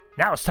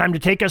Now it's time to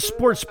take a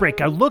sports break,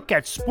 a look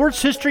at sports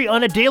history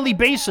on a daily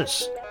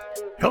basis.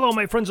 Hello,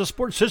 my friends of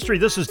sports history.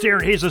 This is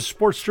Darren Hayes of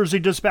Sports Jersey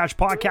Dispatch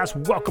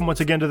Podcast. Welcome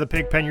once again to the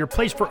Pigpen, your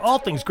place for all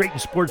things great in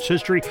sports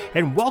history,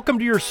 and welcome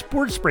to your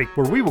sports break,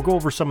 where we will go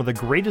over some of the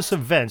greatest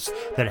events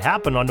that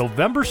happened on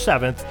November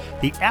 7th,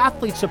 the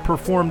athletes that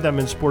performed them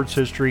in sports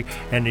history,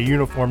 and the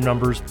uniform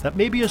numbers that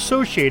may be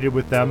associated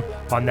with them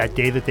on that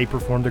day that they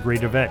performed a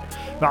great event.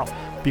 Now,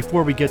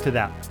 before we get to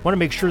that, I want to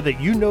make sure that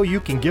you know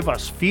you can give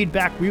us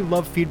feedback. We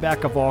love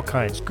feedback of all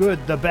kinds,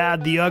 good, the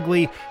bad, the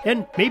ugly,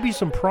 and maybe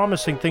some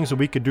promising things that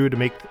we could do to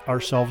make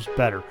ourselves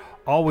better.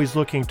 Always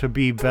looking to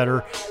be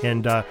better,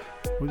 and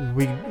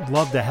we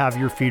love to have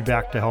your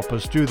feedback to help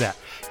us do that.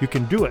 You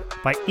can do it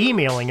by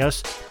emailing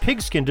us,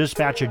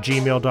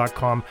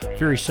 pigskindispatch@gmail.com.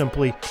 Very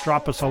simply,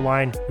 drop us a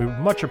line. We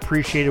much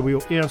appreciate it. We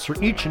will answer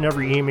each and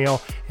every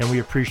email, and we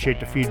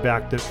appreciate the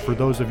feedback that for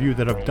those of you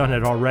that have done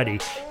it already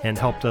and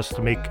helped us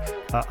to make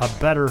a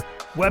better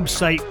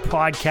website,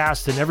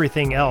 podcast, and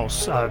everything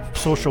else,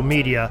 social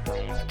media,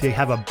 to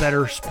have a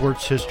better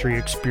sports history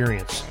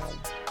experience.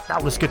 Now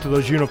let's get to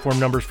those uniform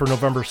numbers for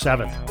November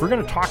 7th. We're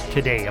going to talk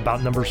today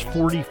about numbers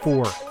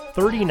 44,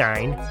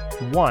 39,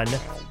 1,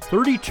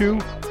 32,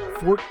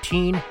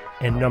 14,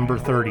 and number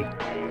 30.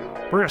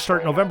 We're going to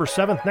start November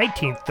 7th,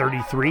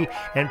 1933,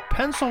 and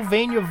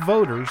Pennsylvania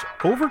voters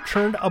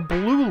overturned a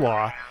blue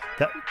law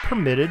that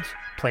permitted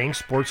playing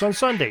sports on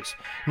Sundays.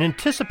 In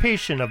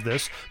anticipation of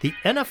this, the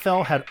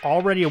NFL had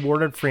already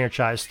awarded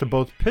franchise to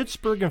both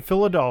Pittsburgh and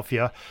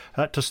Philadelphia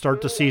to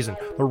start the season.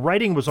 The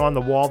writing was on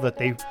the wall that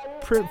they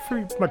pretty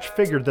much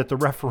figured that the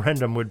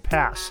referendum would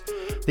pass.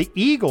 The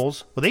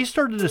Eagles, they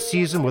started the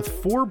season with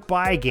 4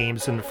 bye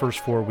games in the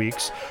first 4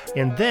 weeks,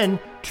 and then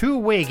 2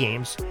 away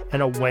games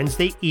and a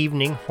Wednesday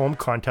evening home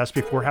contest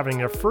before having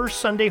their first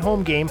Sunday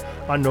home game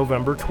on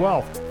November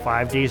 12th,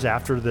 5 days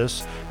after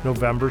this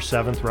November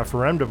 7th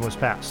referendum was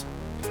passed.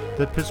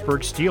 The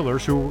Pittsburgh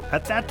Steelers, who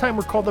at that time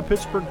were called the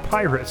Pittsburgh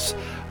Pirates,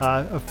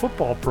 a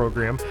football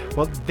program,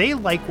 well, they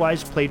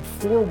likewise played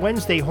 4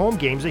 Wednesday home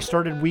games. They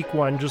started week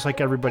 1 just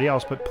like everybody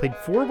else, but played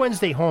 4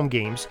 Wednesday home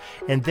games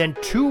and then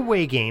 2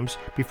 away games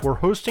before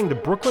hosting the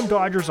Brooklyn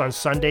Dodgers on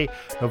Sunday,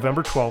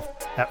 November 12th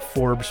at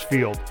Forbes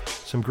Field.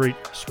 Some great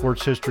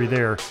sports history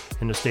there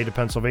in the state of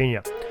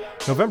Pennsylvania.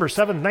 November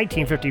 7th,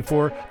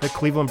 1954, the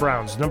Cleveland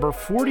Browns. Number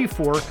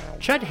 44,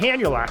 Chet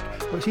Hanulak.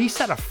 He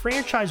set a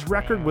franchise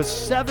record with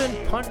 7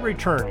 punt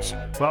returns.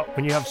 Well,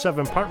 when you have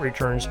 7 punt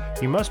returns,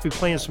 you must be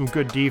playing some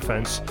good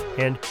defense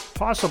and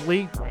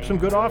possibly some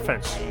good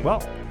offense.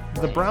 Well,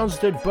 the Browns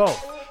did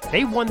both.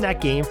 They won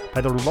that game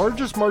by the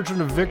largest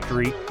margin of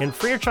victory in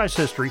franchise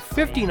history,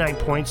 59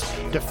 points,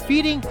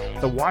 defeating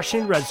the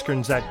Washington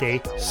Redskins that day,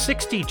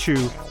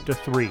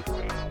 62-3.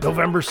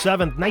 November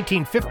 7th,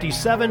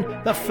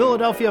 1957, the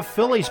Philadelphia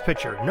Phillies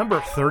pitcher, number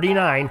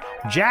 39,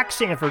 Jack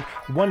Sanford,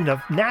 won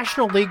the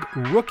National League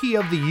Rookie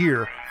of the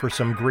Year for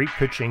some great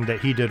pitching that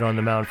he did on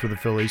the mound for the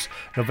Phillies.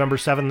 November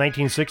 7th,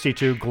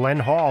 1962, Glenn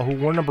Hall, who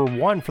wore number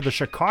 1 for the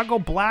Chicago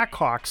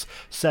Blackhawks,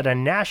 set a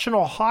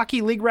National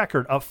Hockey League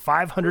record of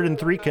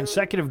 503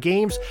 consecutive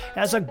games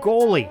as a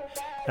goalie.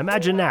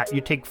 Imagine that.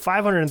 You take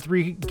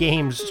 503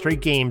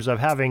 straight games of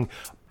having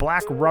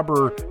black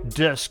rubber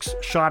discs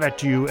shot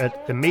at you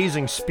at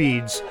amazing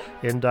speeds,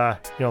 and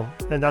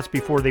and that's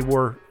before they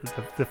wore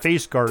the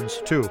face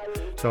guards too.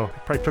 So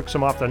probably took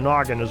some off the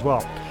noggin as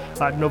well.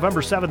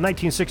 November 7th,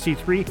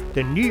 1963,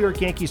 the New York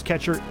Yankees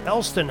catcher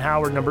Elston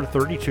Howard, number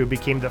 32,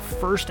 became the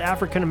first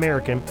African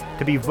American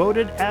to be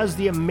voted as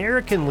the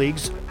American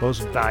League's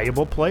most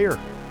valuable player.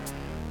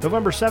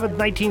 November 7th,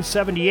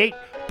 1978,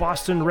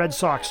 Boston Red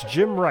Sox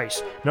Jim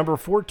Rice, number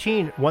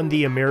 14, won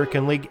the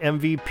American League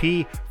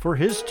MVP for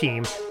his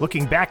team.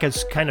 Looking back,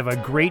 it's kind of a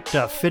great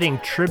fitting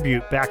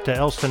tribute back to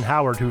Elston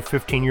Howard, who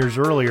 15 years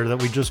earlier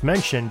that we just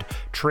mentioned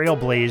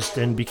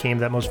trailblazed and became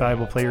that most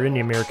valuable player in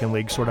the American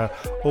League, sort of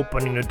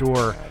opening the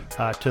door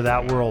to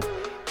that world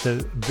to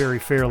very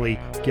fairly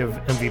give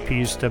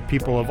MVPs to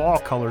people of all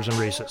colors and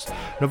races.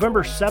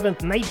 November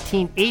 7th,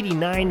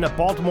 1989, the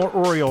Baltimore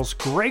Orioles'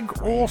 Greg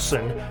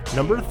Olson,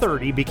 number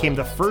 30, became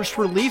the first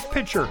relief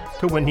pitcher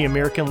to win the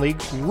American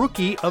League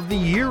Rookie of the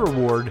Year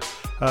award.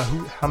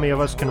 How many of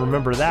us can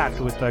remember that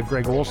with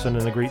Greg Olson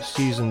and the great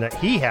season that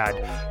he had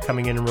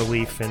coming in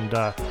relief and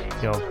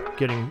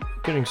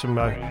getting some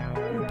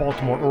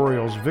Baltimore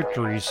Orioles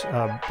victories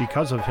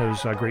because of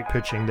his great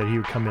pitching that he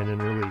would come in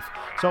relief.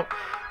 So,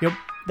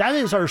 that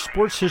is our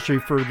sports history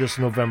for this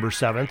November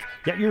 7th.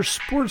 Get your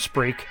sports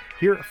break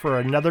here for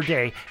another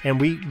day, and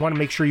we want to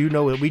make sure you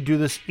know that we do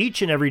this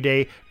each and every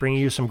day, bringing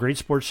you some great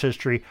sports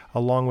history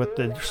along with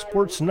the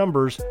sports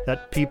numbers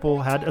that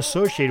people had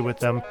associated with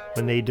them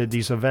when they did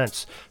these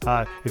events.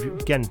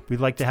 Again, we'd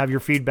like to have your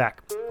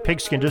feedback.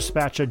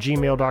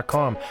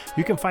 pigskindispatch@gmail.com.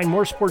 You can find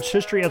more sports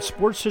history at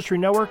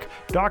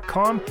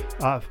sportshistorynetwork.com.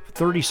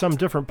 30-some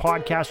different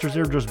podcasters.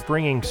 They're just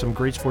bringing some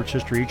great sports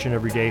history each and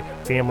every day,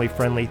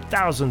 family-friendly,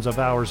 thousands of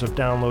hours of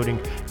downloading,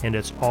 and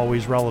it's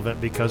always relevant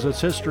because it's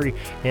history.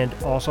 And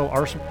also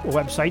our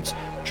websites,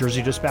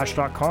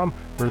 jerseydispatch.com,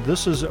 where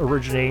this is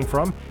originating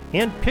from,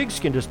 and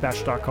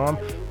pigskindispatch.com,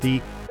 the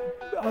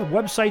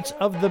websites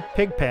of the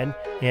Pigpen.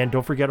 And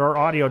don't forget our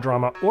audio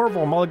drama,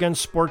 Orville Mulligan,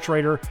 Sports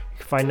Writer. You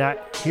can find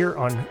that here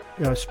on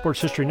Sports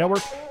History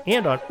Network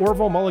and on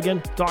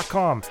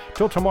orvillemulligan.com.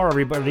 Till tomorrow,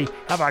 everybody,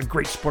 have a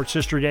great sports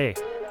history day.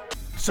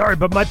 Sorry,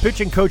 but my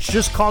pitching coach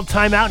just called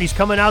timeout and he's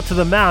coming out to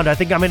the mound. I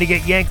think I'm going to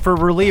get yanked for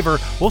reliever.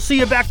 We'll see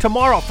you back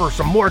tomorrow for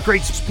some more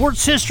great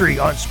sports history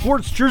on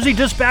Sports Jersey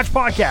Dispatch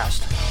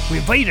Podcast. We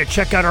invite you to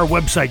check out our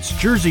websites,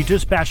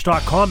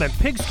 jerseydispatch.com and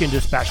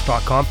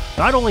pigskindispatch.com.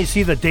 Not only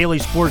see the daily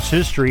sports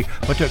history,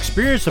 but to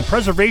experience the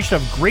preservation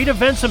of great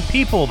events and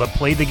people that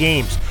play the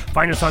games.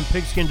 Find us on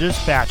Pigskin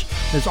Dispatch.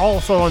 It's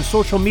also on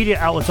social media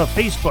outlets of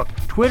Facebook,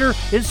 Twitter,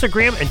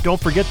 Instagram, and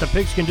don't forget the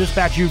Pigskin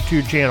Dispatch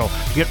YouTube channel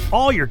to get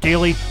all your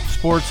daily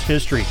sports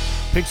history.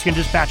 Pigskin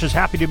Dispatch is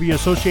happy to be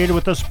associated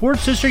with the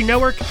Sports History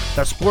Network,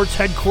 the sports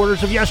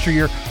headquarters of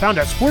yesteryear, found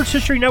at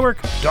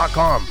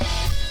sportshistorynetwork.com.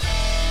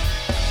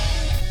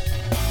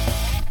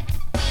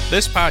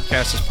 This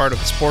podcast is part of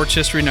the Sports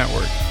History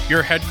Network,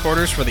 your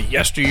headquarters for the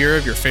yesteryear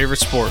of your favorite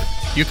sport.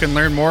 You can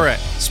learn more at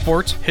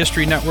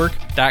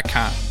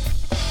sportshistorynetwork.com.